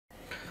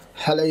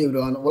Hello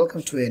everyone,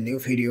 welcome to a new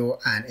video,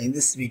 and in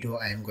this video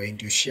I am going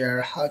to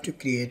share how to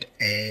create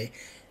a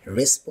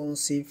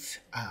responsive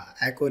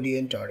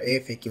accordion or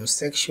FAQ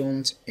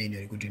sections in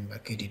your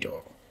Gutenberg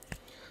Editor.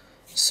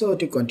 So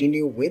to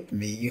continue with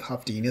me, you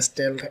have to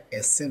install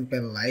a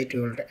simple,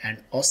 lightweight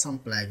and awesome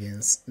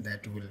plugins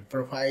that will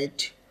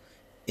provide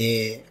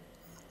a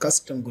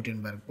custom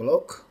Gutenberg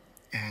block,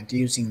 and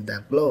using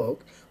the block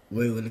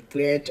we will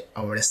create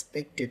our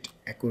respected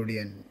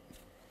accordion.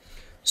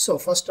 So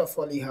first of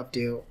all, you have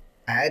to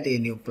add a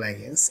new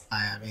plugins.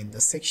 I am in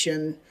the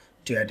section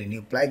to add a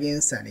new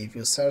plugins, and if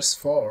you search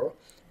for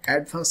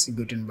advanced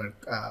Gutenberg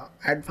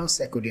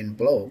advanced accordion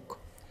block,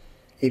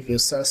 if you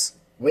search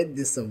with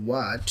this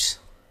word,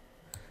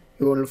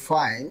 you will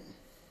find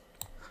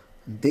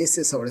this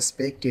is our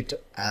respected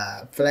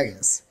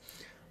plugins.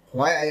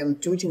 Why I am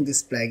choosing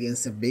this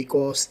plugins?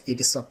 Because it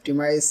is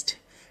optimized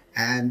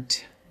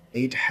and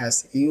it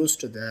has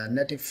used the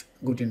native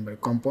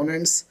Gutenberg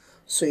components,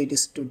 so it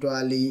is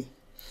totally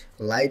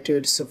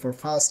lightweight, super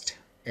fast.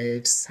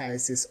 Its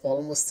size is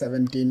almost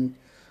 17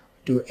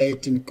 to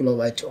 18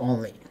 kilobyte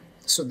only,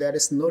 so there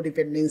is no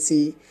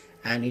dependency,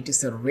 and it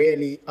is a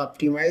really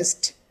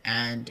optimized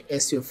and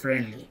SEO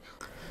friendly.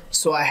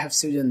 So I have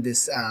chosen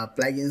this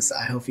plugins.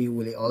 I hope you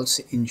will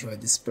also enjoy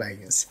these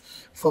plugins.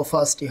 For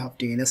first, you have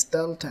to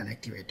install and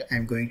activate. I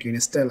am going to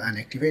install and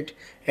activate.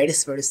 It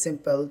is very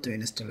simple to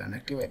install and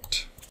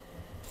activate.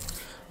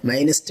 My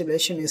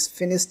installation is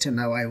finished.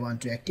 Now I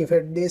want to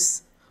activate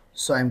this,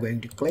 so I'm going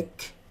to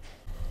click.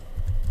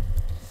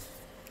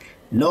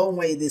 Now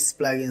this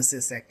plugins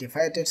is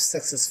activated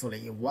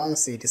successfully.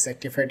 Once it is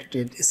activated,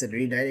 it is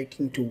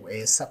redirecting to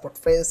a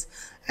support page,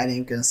 and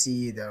you can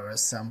see there are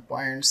some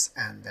points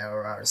and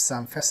there are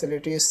some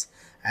facilities,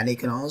 and you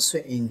can also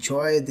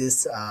enjoy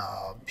this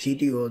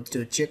video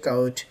to check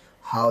out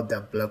how the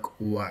block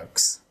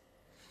works.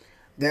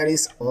 There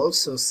is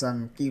also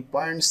some key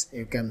points.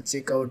 You can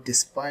check out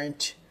this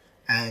point,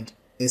 and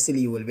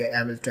easily you will be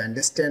able to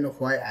understand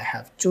why I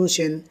have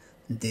chosen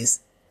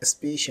this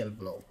special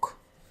block.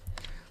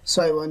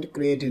 So I want to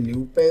create a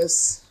new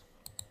page.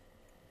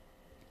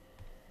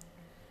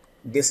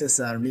 This is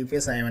our new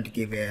page. I want to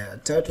give a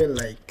title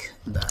like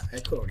the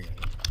accordion,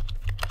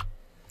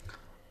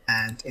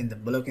 and in the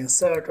block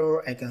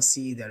inserter I can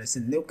see there is a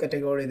new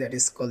category that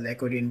is called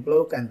accordion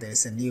block, and there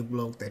is a new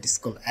block that is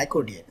called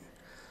accordion.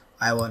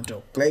 I want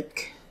to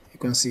click. You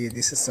can see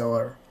this is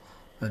our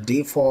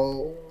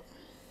default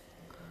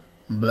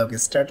block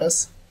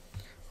status.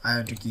 I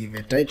want to give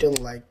a title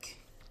like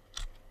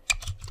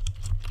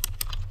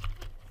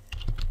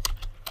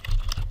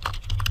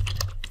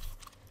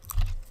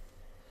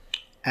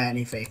and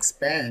if I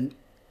expand,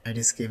 it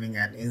is giving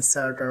an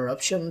inserter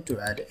option to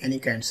add any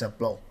kinds of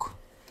block.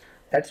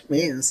 That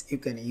means you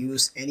can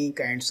use any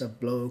kinds of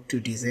block to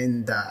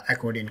design the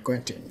accordion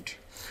content.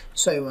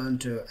 So I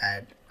want to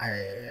add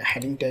a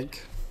heading tag.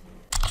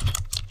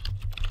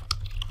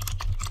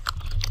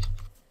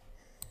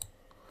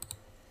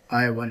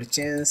 I want to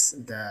change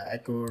the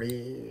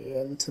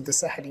accordion to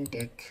this heading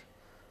tag,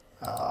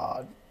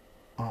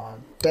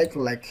 tag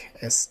like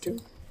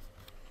S2,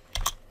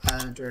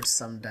 and add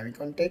some dummy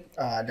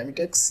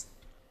text.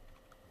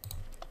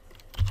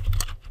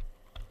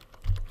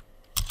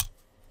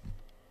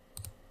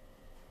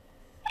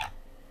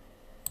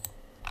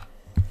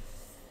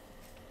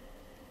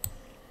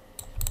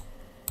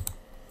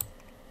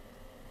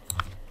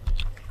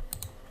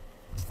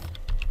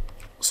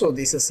 So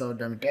this is our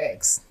dummy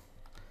text.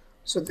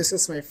 So this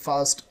is my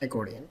first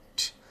accordion.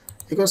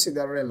 You can see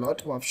there are a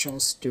lot of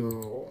options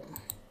to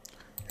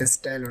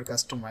style or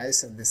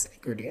customize this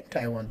accordion.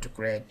 I want to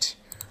create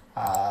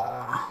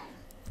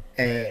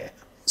a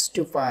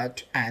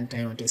stupid and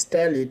I want to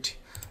style it.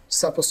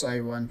 Suppose I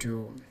want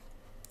to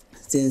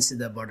change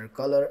the border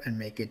color and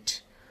make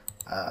it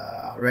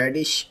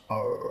reddish,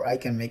 or I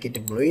can make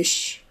it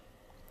bluish.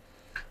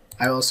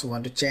 I also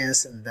want to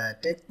change the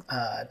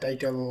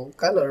title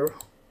color.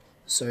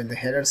 So in the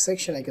header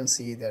section I can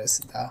see there is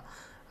the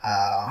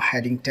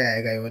heading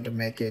tag. I want to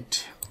make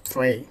it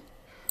 3,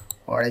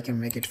 or I can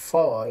make it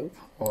 5,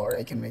 or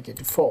I can make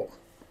it 4,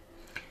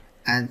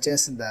 and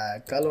change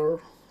the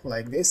color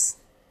like this.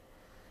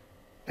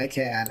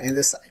 Okay, and in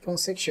this icon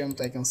section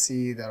I can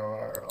see there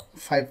are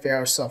 5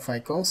 pairs of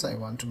icons. I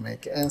want to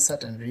make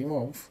insert and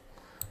remove,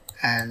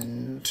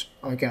 and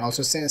we can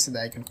also change the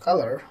icon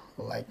color,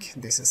 like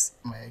this is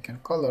my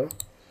icon color,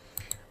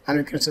 and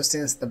we can also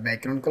change the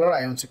background color.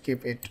 I want to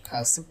keep it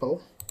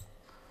simple.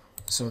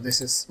 So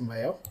this is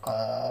my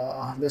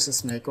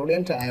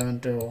accordion. I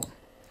want to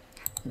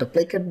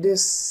duplicate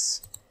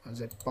this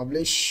as I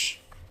publish.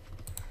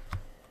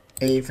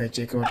 If I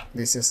check out,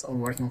 this is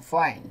working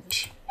fine,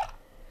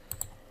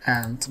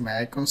 and my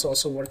icons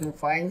also working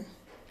fine.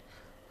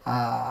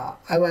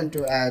 I want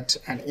to add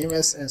an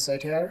image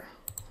inside here,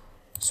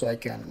 so I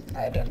can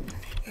add an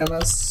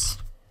image.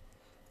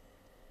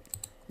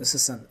 This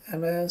is an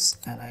image,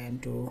 and I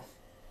want to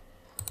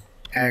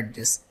add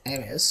this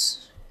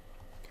image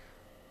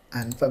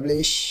and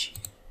publish,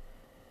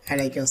 and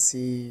I can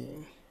see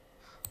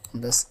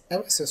this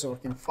image is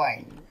working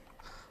fine.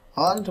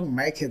 I want to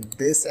make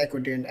this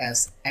accordion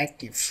as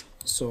active,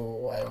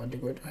 so I want to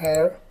go to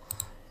here.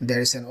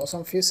 There is an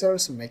awesome feature,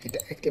 so make it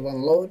active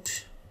on load.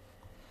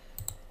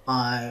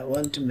 I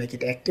want to make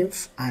it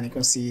active, and you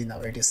can see now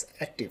it is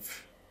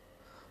active.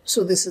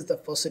 So this is the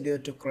procedure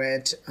to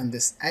create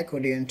this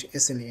accordion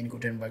easily in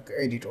Gutenberg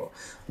Editor.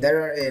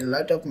 There are a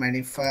lot of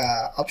many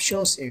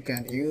options you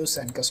can use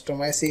and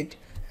customize it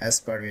as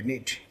per your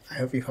need. I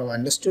hope you have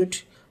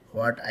understood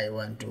what I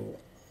want to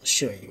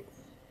show you.